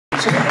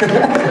much.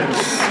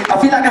 I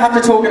feel like I have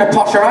to talk in a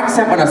posher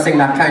accent when I sing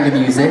that kind of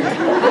music.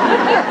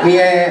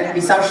 My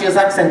South Shields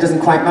accent doesn't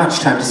quite match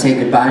Time to Say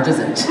Goodbye, does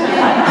it?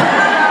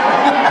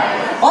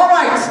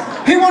 Alright,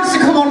 who wants to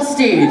come on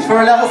stage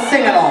for a little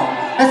sing-along?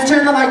 Let's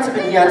turn the lights up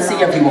in here and see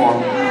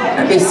everyone.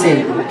 Let me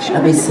see.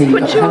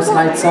 Got the house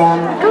lights on.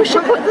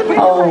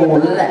 Oh,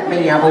 let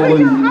me have a look.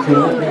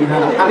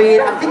 I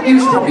mean, I think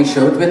you probably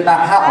should with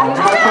that hat on. Do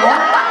you want to come on?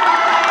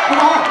 Come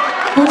on.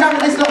 Go down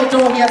to this little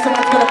door here.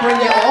 Someone's going to bring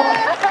it up.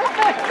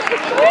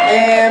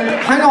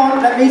 Hang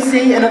on. Let me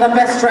see. Another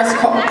best dressed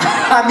cop.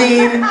 I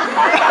mean,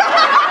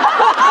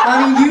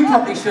 you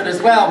probably should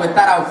as well with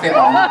that outfit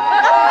on.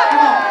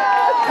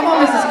 Come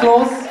on, Mrs.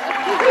 Claus.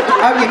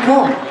 Out you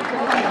come.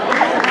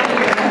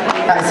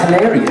 That is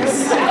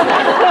hilarious.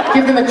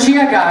 Give them a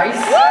cheer, guys.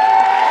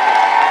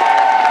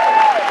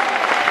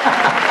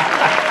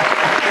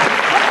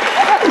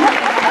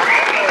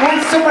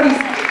 Well,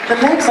 the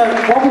legs are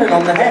wobbling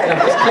on the head.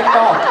 I've just clicked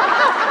on.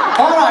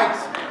 Alright.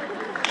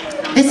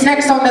 This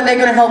next song that they're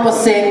going to help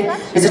us sing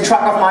is a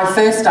track off my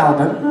first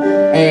album.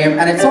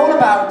 And it's all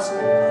about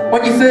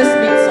when you first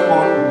meet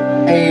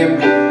someone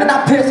and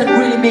that person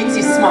really makes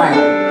you smile.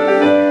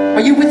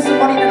 Are you with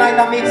somebody tonight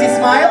that makes you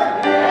smile?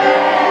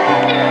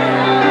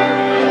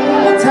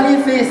 Well, tell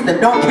your face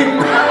that, not kidding.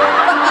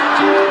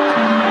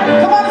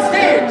 Come on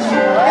stage,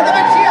 give them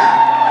a cheer.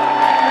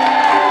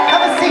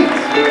 Have a seat.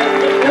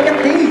 Look at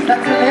these,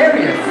 that's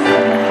hilarious.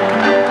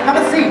 Have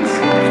a seat.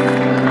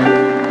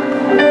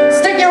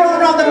 Stick your arm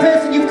around the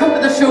person you've come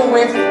to the show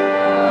with.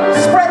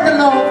 Spread the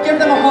love, give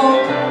them a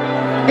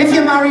hug. If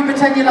you're married,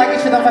 pretend you like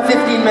each other for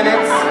 15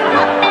 minutes.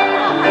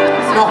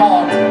 It's not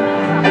hard.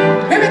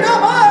 Here we go,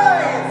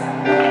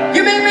 boys!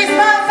 You made me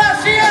smile,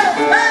 South Shields!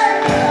 Hey!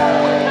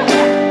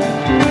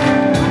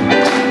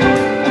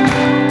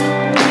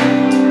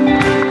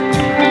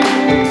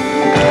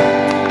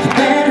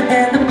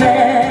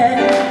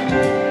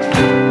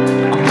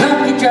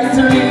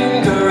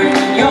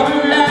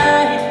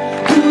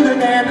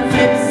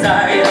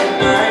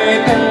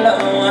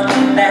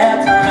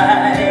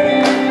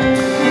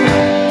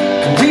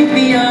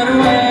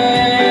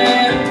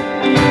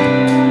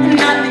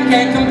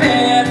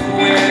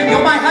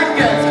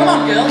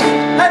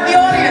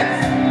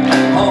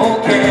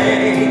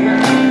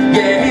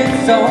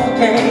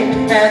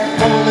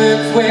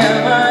 Where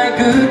my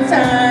good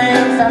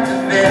times are to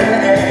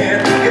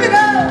bed. Here we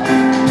go!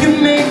 You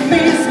make me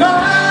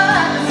smile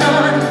like the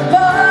sun, fall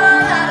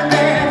out of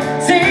bed,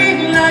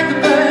 sing like a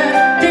bird,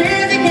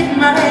 dizzy in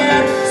my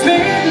head,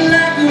 spin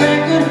like a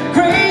record,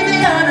 crazy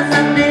on a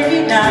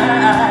Sunday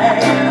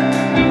night.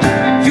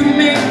 You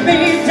make me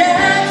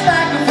dance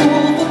like a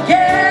fool,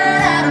 forget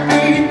how to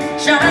breathe,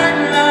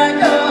 shine like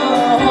gold.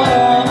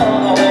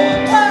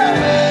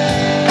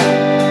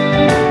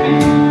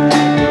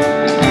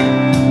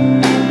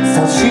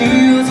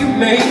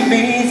 Make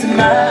me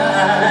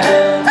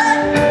smile. Hey!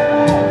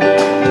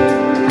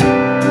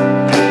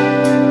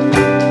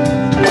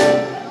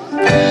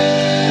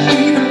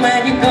 Even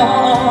when you're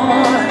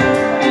gone,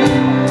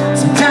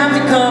 sometimes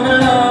you come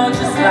along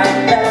just like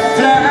that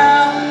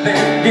flower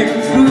bending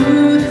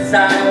through the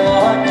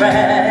sidewalk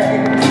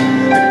cracks.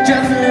 And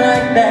just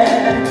like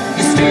that,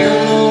 you steal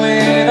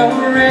away the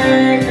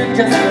rain. And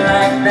just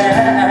like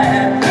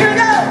that, here we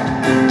go!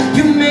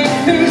 You make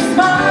me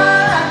smile.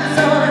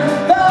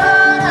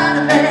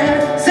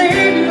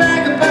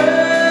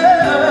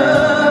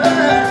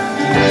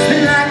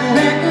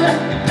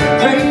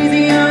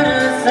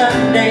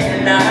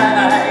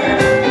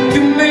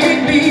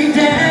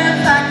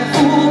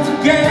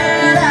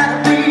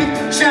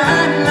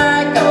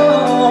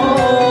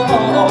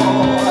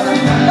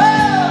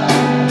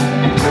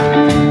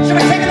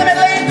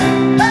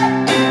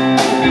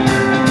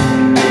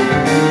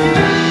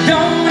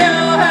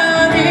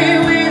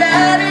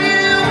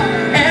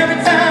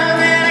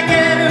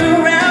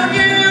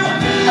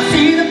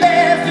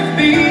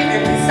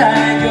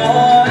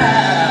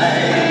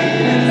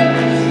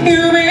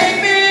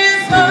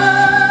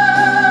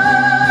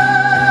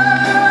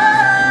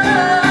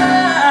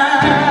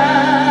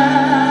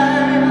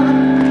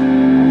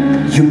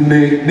 You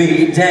make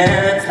me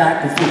dance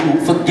like a fool,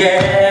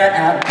 forget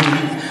how to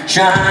breathe,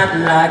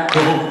 shine like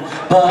gold,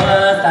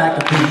 buzz like a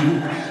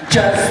bee.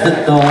 Just the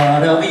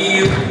thought of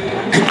you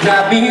could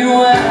drive me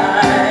wild.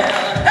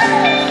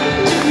 Hey!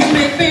 You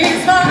make me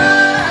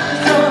smile like the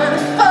sun,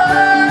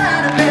 fall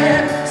out of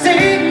bed,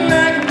 sing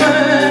like a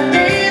bird,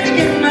 dizzy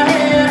in my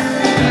head,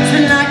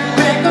 spin like a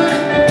record,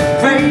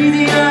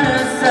 crazy on a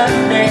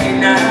Sunday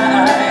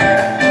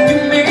night. You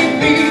make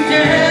me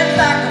dance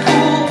like a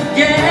fool,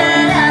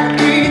 forget how to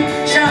breathe,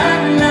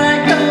 shine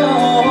like gold.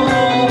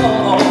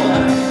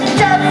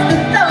 Just the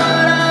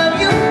thought of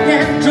you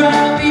can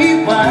drive me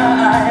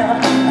wild.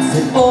 I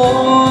said,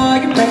 oh,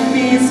 you make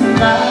me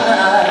smile.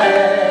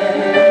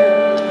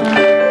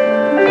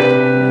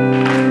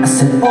 I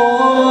said,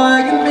 oh,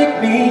 you make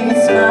me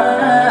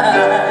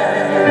smile.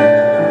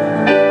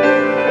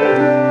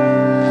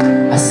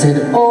 I said,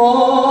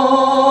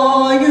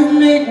 oh, you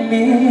make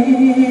me,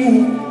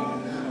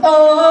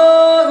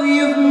 oh,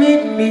 you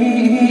make me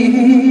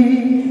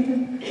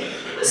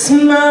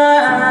smile.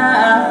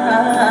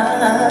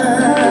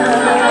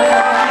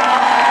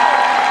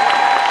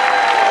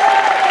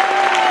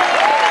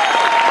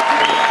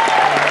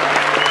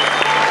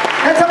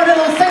 Let's have a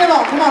little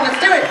sing-along. Come on, let's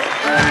do it.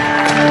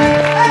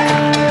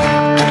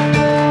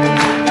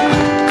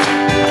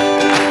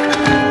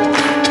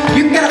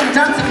 You can get up and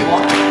dance if you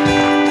want.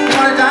 You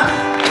want to dance?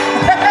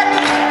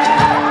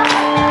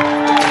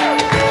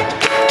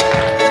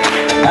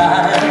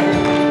 I'm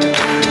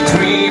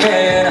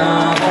dreaming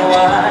of a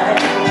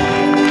white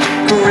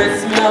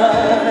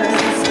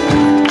Christmas,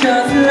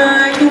 just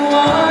like the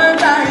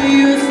ones I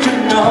used to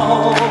know,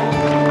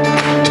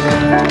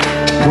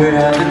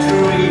 where the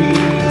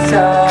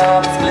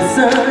treetops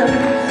glisten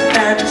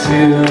and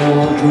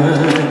children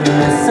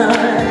listen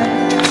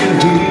to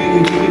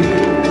hear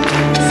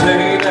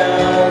sleigh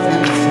bells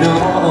and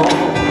snow.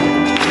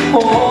 Oh,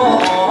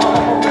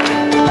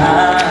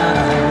 I'm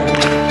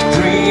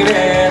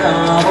dreaming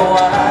of a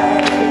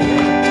white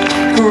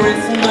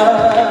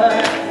Christmas,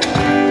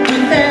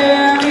 with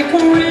every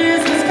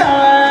Christmas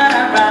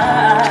card I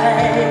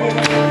write.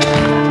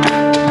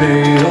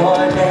 May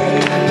your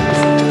days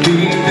be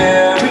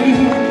merry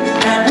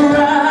and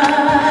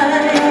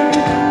bright,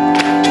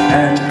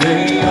 and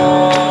may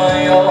all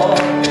your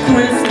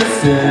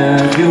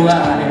Christmases be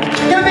white.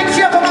 Give a big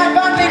cheer for my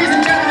band, ladies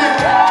and gentlemen.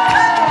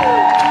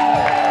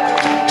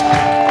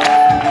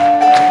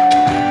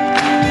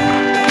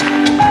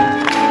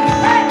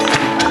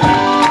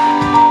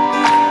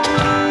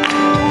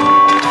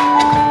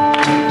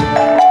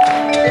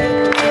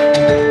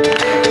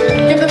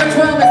 Give them a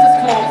twirl, Mrs.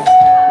 Claus.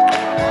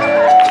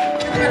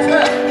 Give them a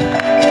twirl.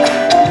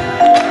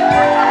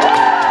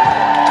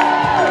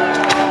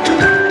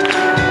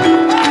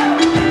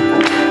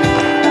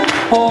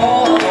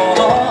 Oh,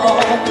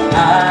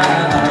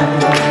 I'm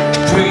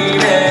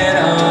dreaming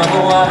of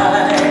a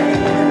white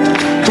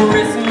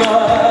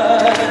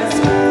Christmas,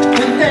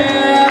 with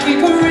every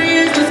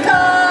Christmas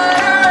card.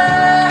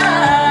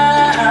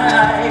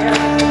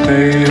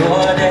 May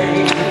your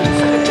days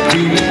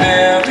be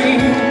merry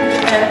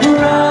and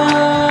bright,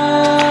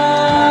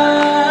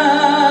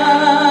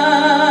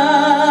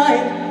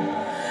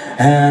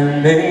 and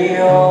may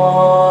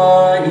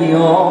all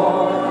your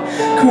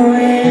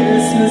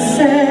Christmases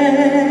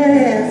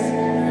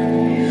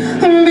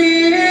be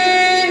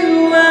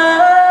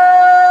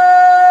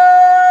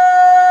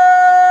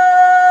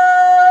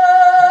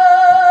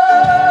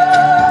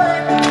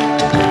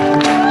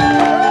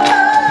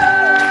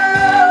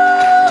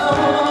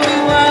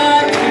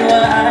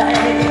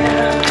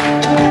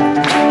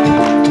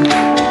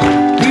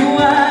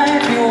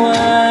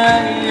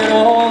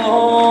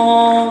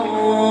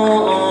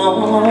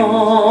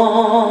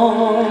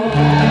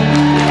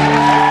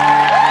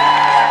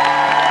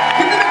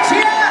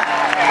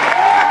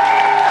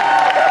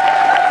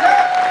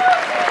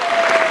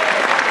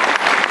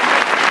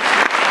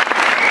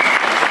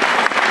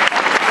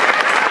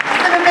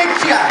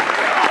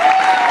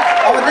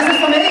Oh, this is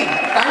for me.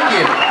 Thank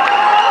you.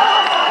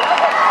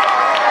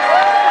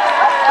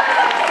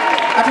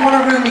 I don't want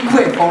to ruin me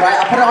quick, alright?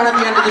 I'll put it on at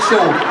the end of the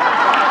show.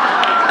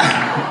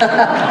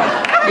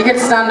 You can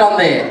stand on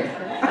there.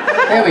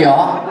 There we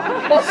are.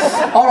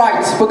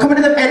 Alright, we're coming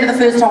to the end of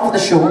the first half of the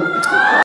show.